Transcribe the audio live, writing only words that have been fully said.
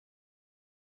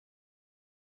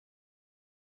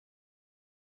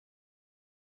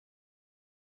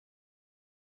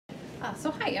So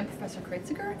hi, I'm Professor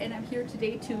Kreitziger, and I'm here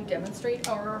today to demonstrate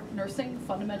our Nursing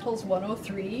Fundamentals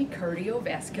 103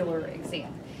 cardiovascular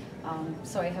exam.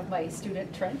 So I have my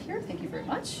student Trent here. Thank you very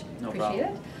much. No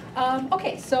Appreciate problem. it.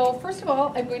 Okay, so first of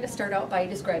all, I'm going to start out by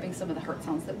describing some of the heart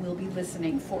sounds that we'll be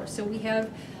listening for. So we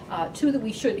have two that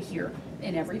we should hear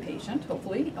in every patient,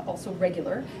 hopefully, also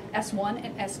regular, S1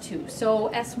 and S2. So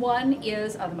S1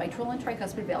 is the mitral and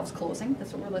tricuspid valves closing.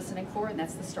 That's what we're listening for, and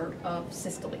that's the start of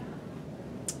systole.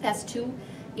 S2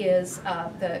 is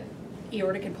the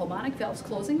aortic and pulmonic valves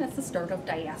closing. That's the start of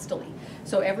diastole.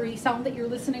 So every sound that you're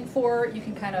listening for, you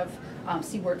can kind of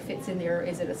see where it fits in there.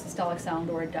 Is it a systolic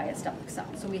sound or a diastolic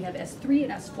sound? So we have S3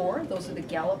 and S4. Those are the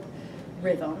gallop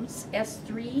rhythms.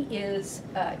 S3 is,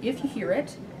 if you hear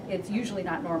it, it's usually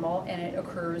not normal, and it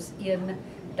occurs in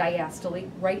diastole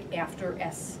right after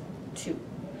S2.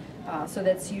 So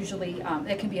that's usually,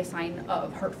 that can be a sign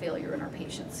of heart failure in our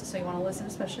patients. So you want to listen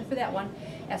especially for that one.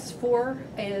 S4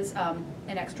 is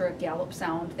an extra gallop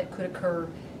sound that could occur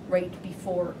right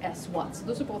before S1. So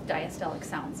those are both diastolic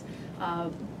sounds.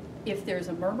 If there's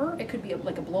a murmur, it could be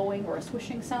like a blowing or a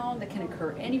swishing sound that can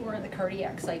occur anywhere in the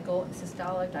cardiac cycle,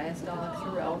 systolic, diastolic,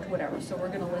 throughout, whatever. So we're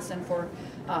going to listen for,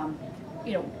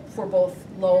 you know, for both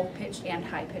low-pitched and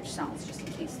high-pitched sounds, just in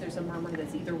case there's a murmur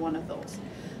that's either one of those.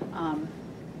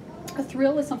 A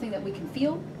thrill is something that we can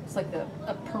feel. It's like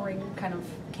a purring kind of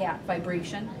cat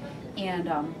vibration. And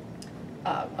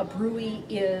a bruit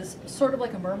is sort of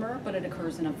like a murmur, but it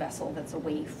occurs in a vessel that's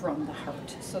away from the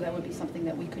heart. So that would be something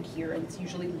that we could hear, and it's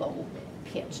usually low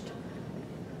pitched.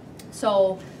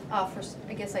 So first,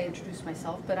 I guess I introduced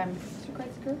myself, but I'm Mr.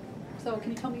 Kreitziger. So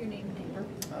can you tell me your name and date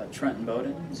of birth? Trenton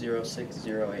Bowden,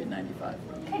 060895.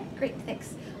 Okay, great,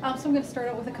 thanks. So I'm going to start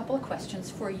out with a couple of questions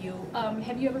for you.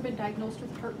 Have you ever been diagnosed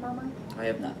with heart murmur? I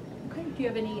have not. Okay, do you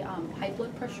have any high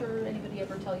blood pressure? Anybody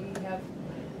ever tell you you have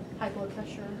high blood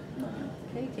pressure? No.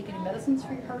 Okay, take any medicines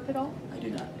for your heart at all? I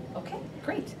do not. Okay,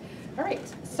 great. All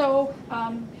right, so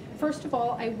first of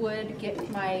all, I would get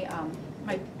my,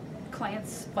 my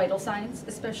clients' vital signs,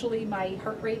 especially my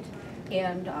heart rate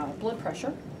and blood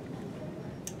pressure.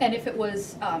 And if it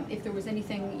was, if there was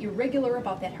anything irregular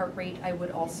about that heart rate, I would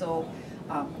also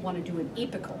want to do an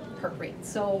apical heart rate.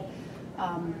 So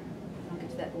I'll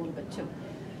get to that in a little bit too.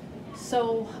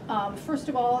 So first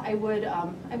of all, I would,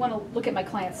 I want to look at my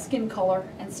client's skin color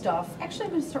and stuff. Actually,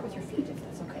 I'm going to start with your feet, if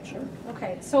that's okay. Sure.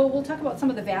 Okay, so we'll talk about some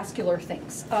of the vascular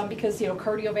things, because, you know,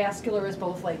 cardiovascular is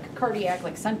both like cardiac,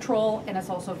 like central, and it's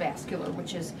also vascular,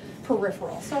 which is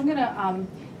peripheral. So I'm going to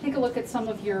take a look at some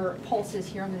of your pulses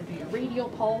here. I'm going to do your radial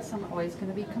pulse. I'm always going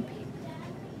to be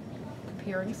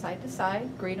comparing side to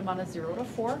side, grade them on a 0 to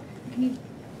 4. Can you,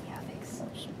 yeah, thanks. I'm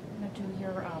going to do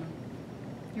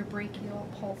your brachial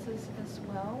pulses as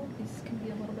well. These can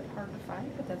be a little bit hard to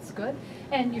find, but that's good.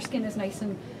 And your skin is nice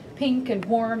and pink and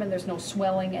warm, and there's no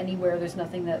swelling anywhere. There's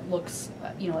nothing that looks,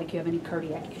 you know, like you have any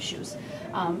cardiac issues.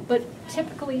 But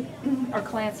typically, our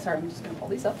clients, sorry, I'm just going to pull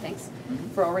these up, thanks,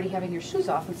 for already having your shoes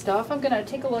off and stuff. I'm going to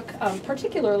take a look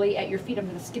particularly at your feet. I'm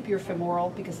going to skip your femoral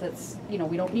because that's, you know,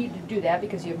 we don't need to do that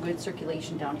because you have good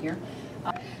circulation down here.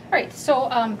 All right,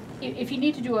 so if you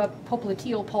need to do a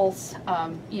popliteal pulse,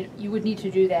 you would need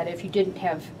to do that if you didn't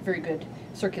have very good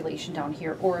circulation down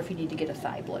here, or if you need to get a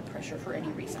thigh blood pressure for any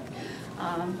reason.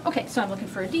 Okay, so I'm looking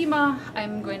for edema.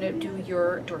 I'm going to do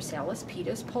your dorsalis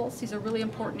pedis pulse. These are really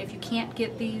important. If you can't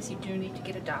get these, you do need to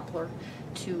get a Doppler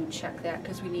to check that,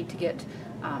 because we need to get,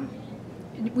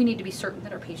 we need to be certain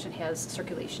that our patient has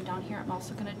circulation down here. I'm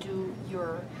also going to do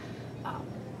your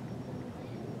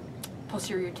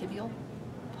posterior tibial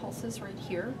pulses right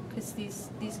here, because these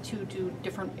two do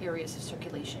different areas of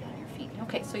circulation on your feet.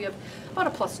 Okay, so you have about a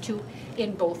 +2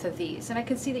 in both of these, and I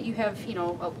can see that you have, you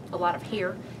know, a lot of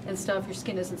hair and stuff. Your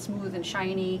skin isn't smooth and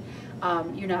shiny.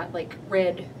 You're not like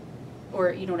red,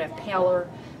 or you don't have pallor,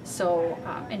 so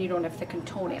and you don't have thickened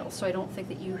toenails. So I don't think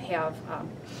that you have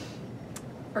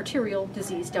arterial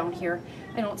disease down here.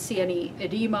 I don't see any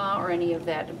edema or any of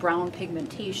that brown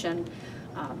pigmentation.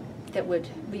 That would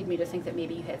lead me to think that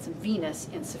maybe you had some venous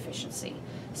insufficiency.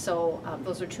 So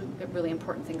those are two really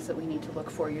important things that we need to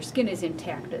look for. Your skin is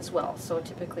intact as well. So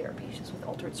typically our patients with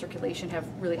altered circulation have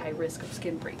really high risk of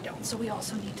skin breakdown. So we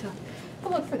also need to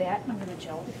look for that. And I'm going to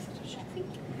gel because it's a check feet.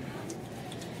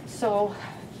 So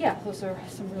yeah, those are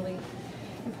some really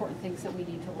important things that we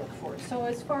need to look for. So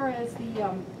as far as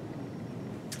the,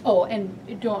 oh,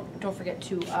 and don't forget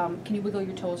to, can you wiggle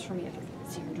your toes for me? I can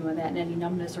see you're doing that. And any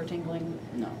numbness or tingling?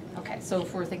 No. Okay, so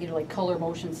if we're thinking of like color,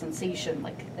 motion, sensation,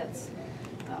 like that's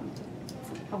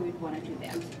how we'd want to do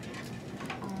that.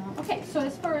 Okay, so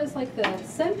as far as like the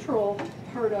central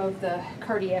part of the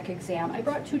cardiac exam. I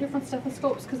brought 2 different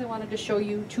stethoscopes because I wanted to show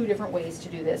you 2 different ways to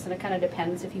do this, and it kind of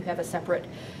depends if you have a separate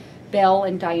bell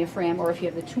and diaphragm or if you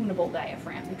have the tunable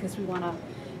diaphragm, because we want to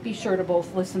be sure to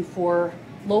both listen for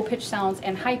low-pitched sounds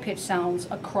and high-pitched sounds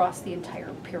across the entire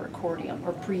pericardium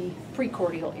or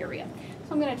precordial area.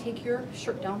 So I'm going to take your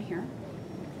shirt down here,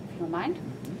 if you don't mind.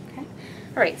 Okay.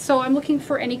 All right, so I'm looking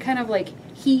for any kind of like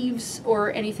heaves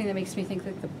or anything that makes me think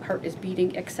that the heart is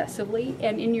beating excessively.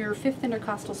 And in your 5th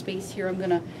intercostal space here, I'm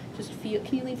going to just feel,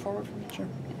 can you lean forward for me? Sure.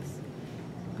 Thanks.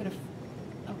 I'm going to,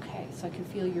 okay, so I can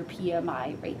feel your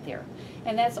PMI right there.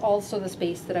 And that's also the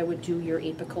space that I would do your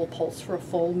apical pulse for a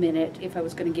full minute if I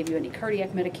was going to give you any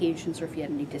cardiac medications or if you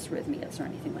had any dysrhythmias or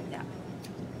anything like that.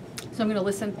 So I'm going to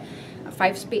listen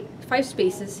 5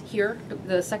 spaces here,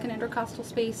 the 2nd intercostal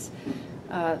space,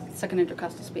 2nd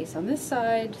intercostal space on this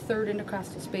side, 3rd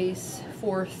intercostal space,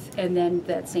 4th, and then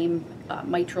that same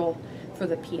mitral for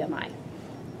the PMI.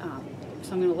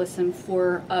 So I'm going to listen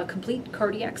for a complete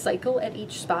cardiac cycle at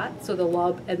each spot, so the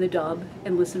lub and the dub,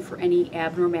 and listen for any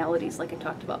abnormalities like I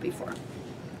talked about before.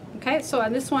 Okay, so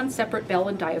on this one, separate bell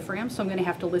and diaphragm, so I'm going to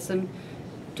have to listen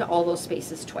to all those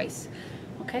spaces twice.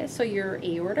 Okay, so your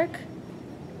aortic,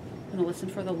 I'm going to listen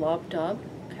for the lub, dub,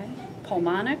 okay,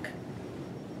 pulmonic,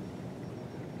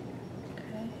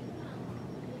 okay,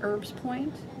 Erb's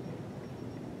point,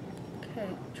 okay,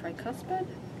 tricuspid,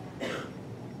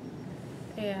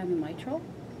 and the mitral.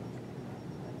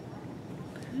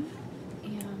 Okay.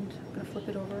 And I'm going to flip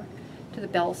it over to the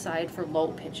bell side for low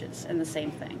pitches, and the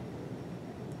same thing.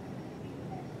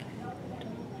 Okay.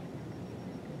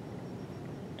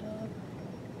 Dub.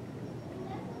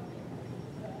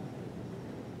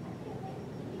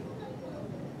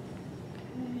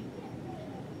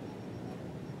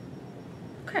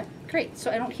 Okay, great.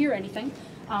 So I don't hear anything,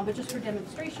 but just for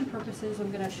demonstration purposes,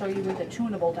 I'm going to show you with a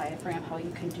tunable diaphragm how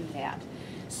you can do that.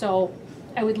 So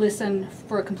I would listen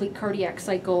for a complete cardiac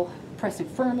cycle, pressing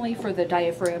firmly for the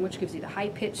diaphragm, which gives you the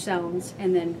high-pitched sounds,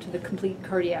 and then to the complete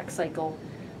cardiac cycle,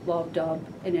 lub, dub,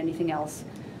 and anything else,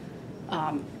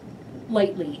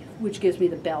 lightly, which gives me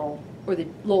the bell or the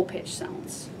low-pitched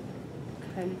sounds.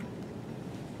 Okay,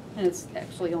 and it's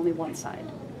actually only one side.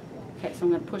 Okay, so I'm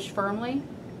going to push firmly.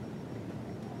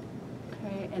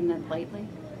 Okay, and then lightly.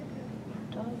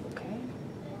 Dub, okay.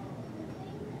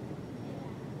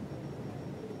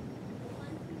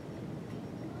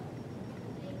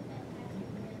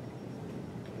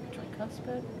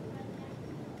 Tricuspid.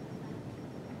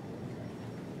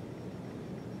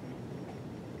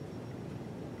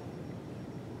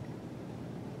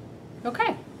 Okay,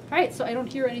 all right, so I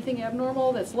don't hear anything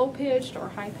abnormal that's low-pitched or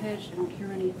high-pitched. I don't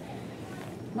hear any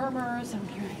murmurs. I don't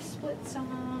hear any split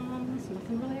sounds.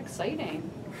 Nothing really exciting.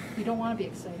 You don't want to be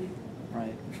exciting.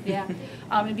 Right. Yeah.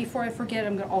 And before I forget,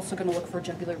 I'm also going to look for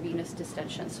jugular venous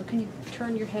distension. So can you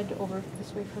turn your head over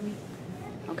this way for me?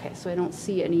 Okay, so I don't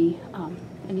see any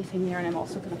anything there, and I'm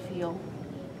also going to feel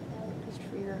just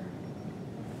for your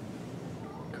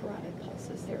carotid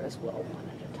pulses there as well, one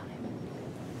at a time.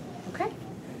 Okay.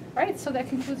 All right, so that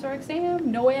concludes our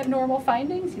exam. No abnormal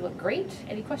findings. You look great.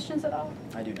 Any questions at all?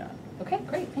 I do not. Okay,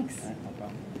 great. Thanks. No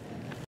problem.